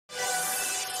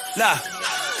Nah,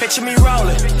 picture me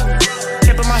rolling,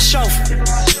 tip of my chauffeur.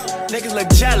 Niggas look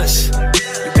jealous,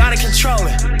 you gotta control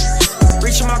it.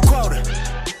 Reaching my quota.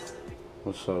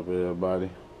 What's up, everybody?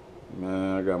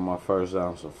 Man, I got my first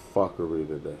ounce of fuckery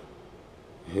today.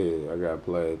 Yeah, I got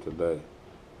played today.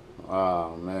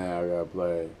 Oh, man, I got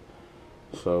played.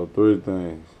 So, 3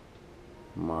 things.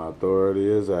 My authority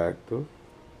is active.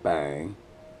 Bang.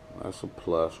 That's a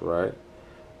plus, right?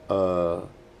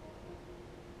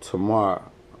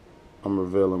 Tomorrow, I'm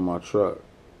revealing my truck.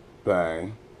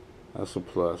 Bang. That's a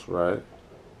plus, right?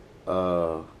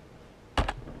 How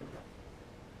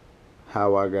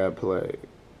I got played.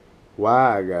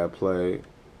 Why I got played.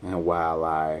 And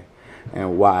why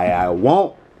I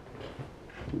won't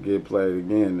get played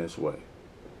again this way.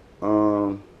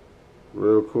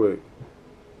 Real quick.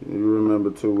 You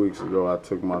remember 2 weeks ago I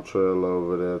took my trailer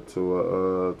over there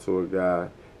to a guy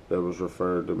that was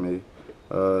referred to me.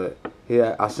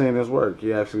 I seen his work.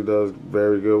 He actually does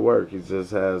very good work. He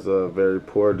just has very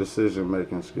poor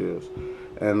decision-making skills.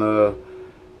 And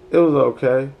it was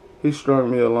okay. He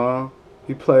strung me along.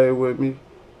 He played with me.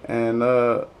 And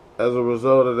as a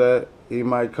result of that, he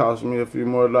might cost me a few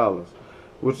more dollars,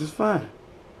 which is fine.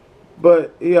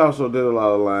 But he also did a lot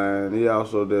of lying. He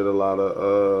also did a lot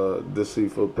of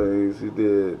deceitful things. He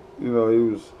did,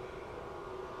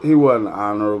 he wasn't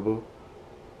honorable.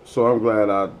 So I'm glad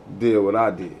I did what I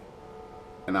did.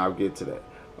 And I'll get to that.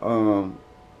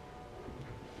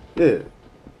 Yeah.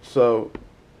 So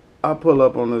I pull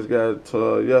up on this guy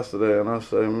yesterday and I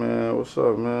say, man, what's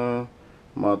up, man?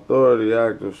 My authority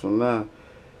active, so now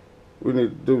we need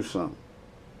to do something.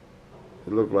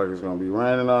 It looked like it's going to be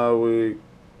raining all week.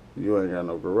 You ain't got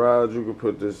no garage you can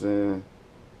put this in.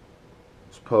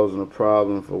 It's posing a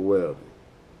problem for welding.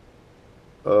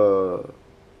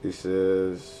 He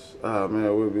says,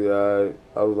 man, we'll be alright.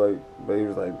 I was like, but he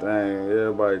was like, dang,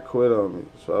 everybody quit on me.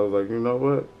 So I was like, you know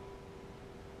what?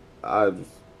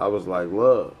 I was like,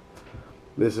 love,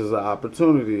 this is an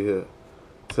opportunity here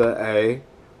to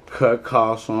cut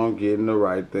costs on getting the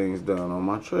right things done on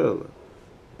my trailer.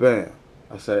 Bam.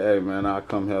 I say, hey, man, I'll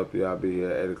come help you. I'll be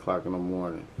here at 8 o'clock in the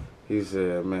morning. He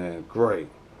said, man, great.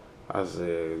 I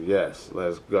said, yes,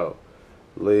 let's go.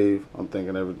 Leave. I'm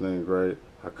thinking everything great.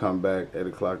 I come back 8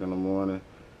 o'clock in the morning.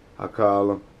 I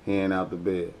call him. He ain't out the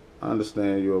bed. I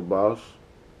understand you're a boss,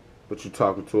 but you're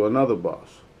talking to another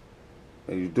boss.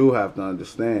 And you do have to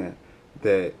understand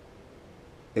that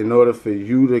in order for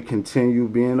you to continue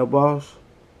being a boss,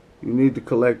 you need to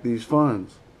collect these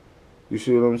funds. You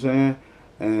see what I'm saying?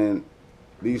 And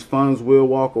these funds will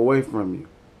walk away from you.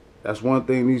 That's one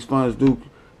thing these funds do.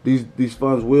 These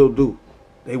funds will do.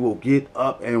 They will get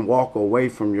up and walk away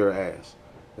from your ass.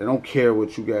 They don't care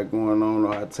what you got going on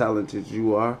or how talented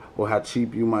you are or how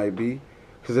cheap you might be,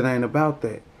 because it ain't about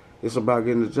that. It's about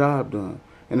getting the job done.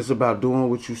 And it's about doing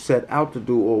what you set out to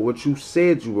do or what you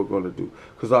said you were going to do,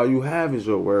 because all you have is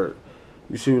your word.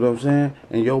 You see what I'm saying?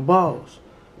 And your balls.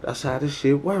 That's how this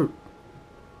shit work.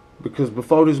 Because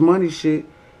before this money shit,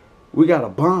 we got a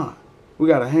bond. We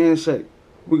got a handshake.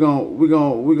 We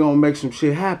gonna make some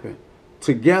shit happen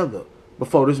together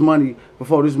before this money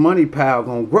pile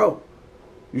gonna grow.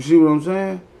 You see what I'm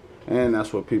saying? And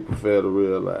that's what people fail to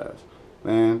realize.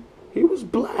 Man, he was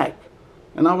black.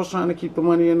 And I was trying to keep the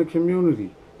money in the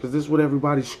community, because this is what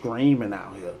everybody's screaming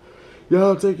out here.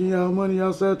 Y'all taking y'all money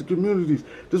outside the communities.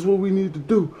 This is what we need to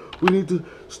do. We need to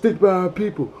stick by our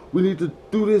people. We need to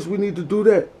do this. We need to do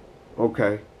that.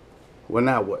 Okay. Well,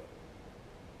 now what?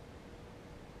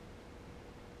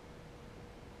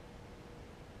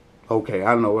 Okay,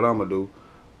 I know what I'm going to do.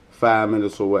 5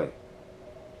 minutes away,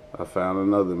 I found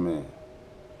another man.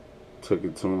 Took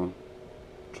it to him.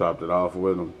 Dropped it off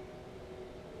with him.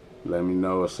 Let me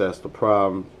know, assess the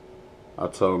problem. I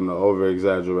told him to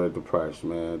over-exaggerate the price,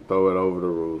 man. Throw it over the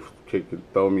roof. Kick it,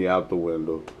 throw me out the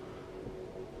window.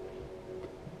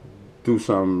 Do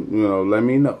something, let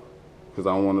me know. Because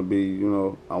I want to be,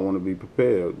 I want to be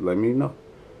prepared. Let me know.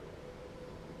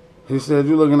 He said,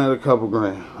 you're looking at a couple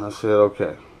grand. I said,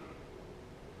 okay.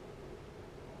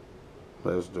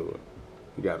 Let's do it.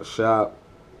 He got a shop.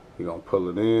 He gonna pull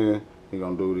it in. He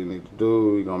gonna do what he need to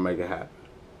do. He gonna make it happen.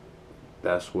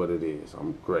 That's what it is.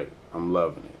 I'm great. I'm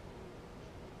loving it.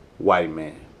 White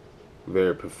man.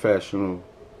 Very professional.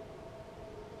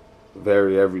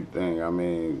 Very everything. I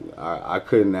mean, I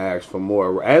couldn't ask for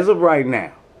more. As of right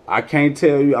now, I can't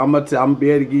tell you. I'm gonna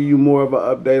be able to give you more of an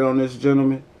update on this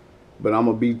gentleman, but I'm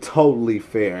gonna be totally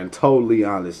fair and totally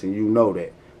honest, and you know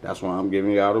that. That's why I'm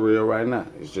giving y'all the real right now.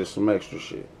 It's just some extra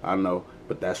shit. I know,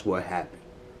 but that's what happened.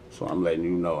 So I'm letting you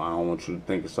know. I don't want you to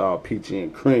think it's all peachy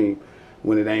and cream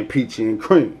when it ain't peachy and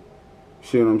cream.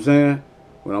 See what I'm saying?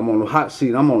 When I'm on the hot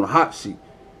seat, I'm on the hot seat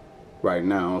right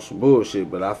now on some bullshit,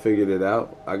 but I figured it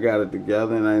out. I got it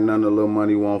together, and ain't nothing the little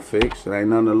money won't fix. It ain't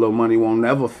nothing the little money won't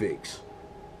never fix,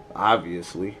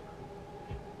 obviously.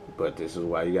 But this is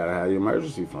why you gotta have your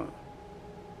emergency fund,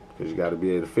 because you gotta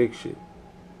be able to fix shit.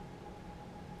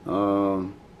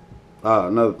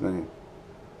 Another thing,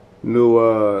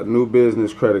 new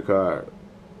business credit card,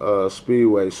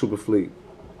 Speedway Superfleet.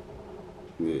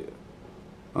 Yeah,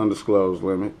 undisclosed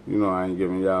limit. You know I ain't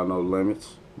giving y'all no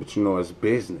limits, but you know it's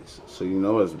business, so you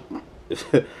know it's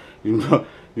you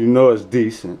know it's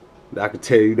decent. I can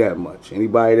tell you that much.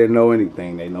 Anybody that know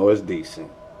anything, they know it's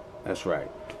decent. That's right.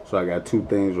 So I got 2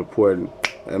 things reporting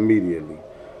immediately.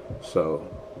 So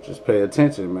just pay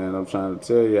attention, man. I'm trying to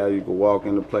tell you how you can walk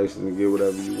into places and get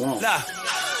whatever you want. Nah,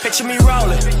 picture me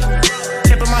rolling,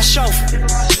 tip of my chauffeur.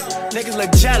 Niggas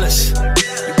look jealous,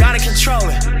 you gotta control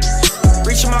it.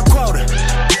 Reaching my quota,